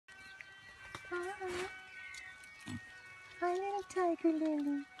Hi, little tiger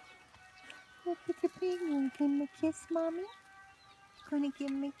lily. Look at the big one. Give him a kiss, Mommy. Gonna give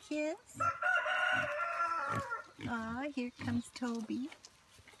him a kiss? Aw, here comes Toby.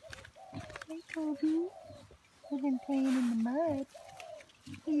 Hi, Toby. We've been playing in the mud.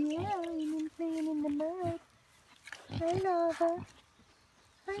 Yeah, we've been playing in the mud. Hi, Lava.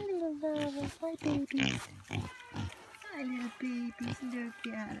 Hi, little Lava. Hi, babies. Hi, little babies.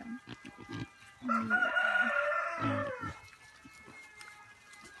 Look at them. Yeah.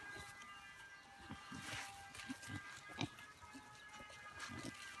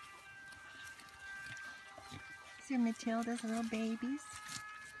 These are Matilda's little babies.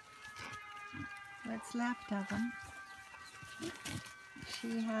 What's left of them.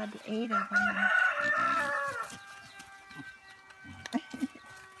 She had 8 of them.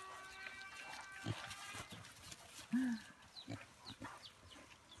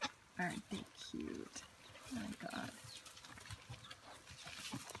 Aren't they cute? Oh my God.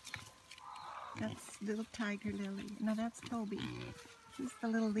 That's little tiger lily. No, that's Toby. He's the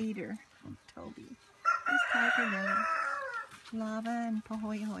little leader. Toby. There's tiger lily. Lava and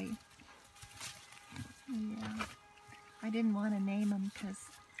Pahoy Hoy. Yeah. I didn't want to name them because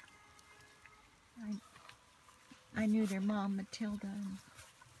I knew their mom, Matilda, and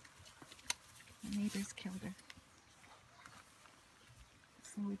the neighbors killed her.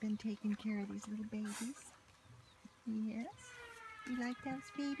 So we've been taking care of these little babies. Yes. You like those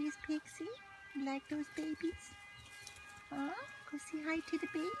babies, Pixie? You like those babies? Huh? Go say hi to the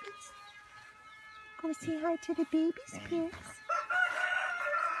babies. Go say hi to the babies, Pix.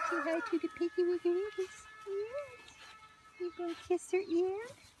 Say hi to the piggy wiggy wiggies. Yes. You gonna kiss her ear?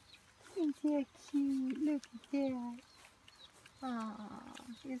 Isn't that cute? Look at that. Aw,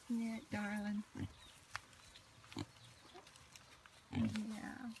 isn't it, darling?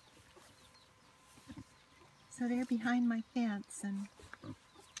 Yeah. So they're behind my fence, and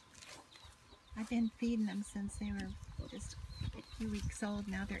I've been feeding them since they were just a few weeks old.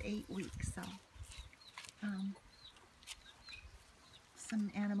 Now they're 8 weeks, so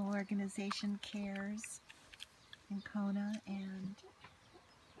some animal organization cares in Kona, and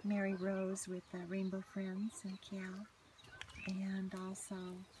Mary Rose with Rainbow Friends and Cal, and also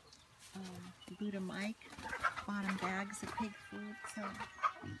Buddha Mike bought them bags of pig food. So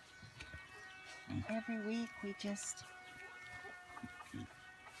every week we just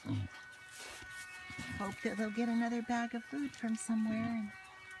hope that they'll get another bag of food from somewhere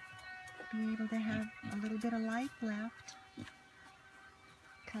and be able to have a little bit of life left.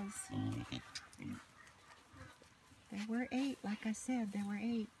 Because there were 8, like I said, there were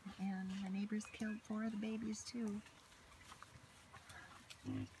 8, and the neighbors killed 4 of the babies too. I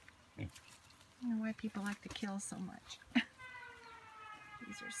don't know why people like to kill so much.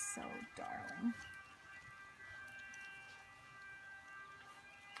 These are so darling.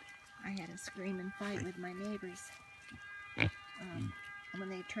 I had a screaming fight with my neighbors when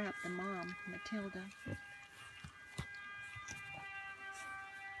they trapped the mom, Matilda.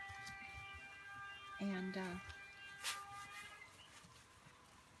 And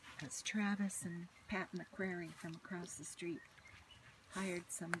it's Travis and Pat McCrary from across the street hired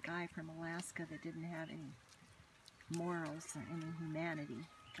some guy from Alaska that didn't have any morals or any humanity,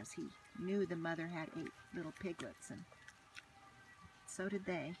 because he knew the mother had 8 little piglets, and so did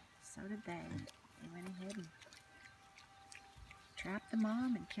they. So did they. They went ahead and trapped the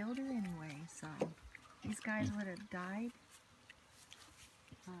mom and killed her anyway. So these guys would have died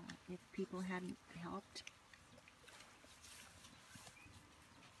if people hadn't helped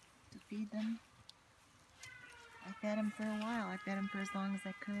to feed them. I fed them for a while. I fed them for as long as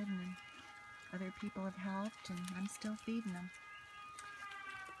I could, and then other people have helped, and I'm still feeding them.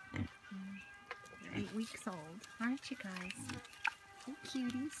 They're 8 weeks old, aren't you guys? Hey,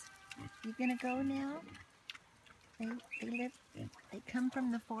 cuties. You gonna go now? They come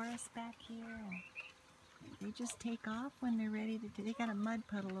from the forest back here, and they just take off when they're ready to. They got a mud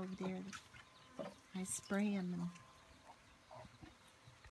puddle over there. I spray them and